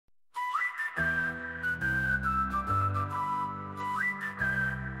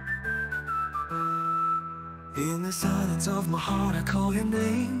In the silence of my heart I call your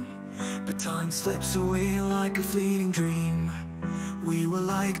name, but time slips away like a fleeting dream. We were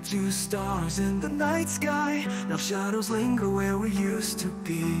like two stars in the night sky. Now shadows linger where we used to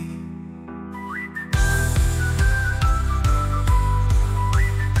be.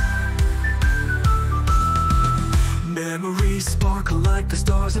 Memories sparkle like the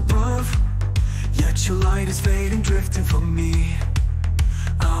stars above, yet your light is fading, drifting from me.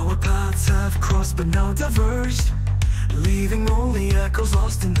 Our paths have crossed but now diverged, leaving only echoes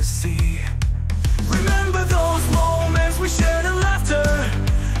lost in the sea. Remember those moments we shared in laughter,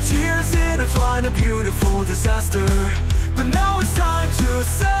 tears intertwined, a beautiful disaster. But now it's time to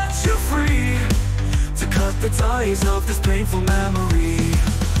set you free, to cut the ties of this painful memory.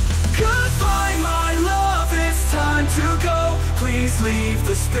 Goodbye my love, it's time to go. Please leave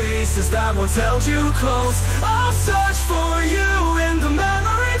the spaces that once held you close. I'll search for you in the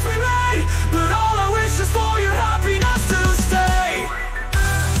memories we made, but all I wish is for your happiness to stay.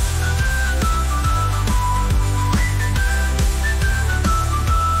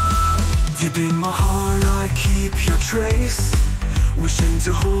 Deep in my heart I keep your trace, wishing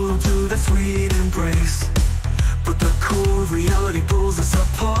to hold on to that sweet embrace. But the cold reality pulls us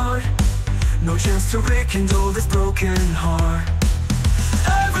apart, no chance to rekindle this broken heart.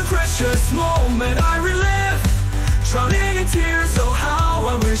 Every precious moment I relive, drowning in tears, oh how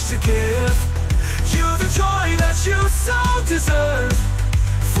I wish to give you the joy that you so deserve,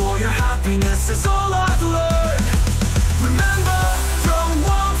 for your happiness is all I've learned. Remember the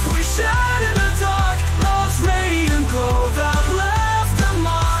warmth we shared in the dark, love's radiant glow that left a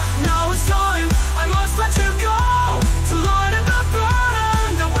mark. Now it's time, I must let you go, to lighten the burden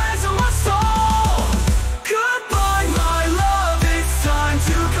that weighs on my soul. Goodbye my love, it's time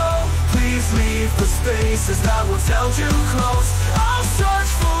to go. Please leave the spaces that once held you close. I'll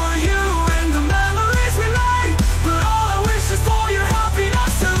search for you in the memories we made, but all I wish is for your happiness.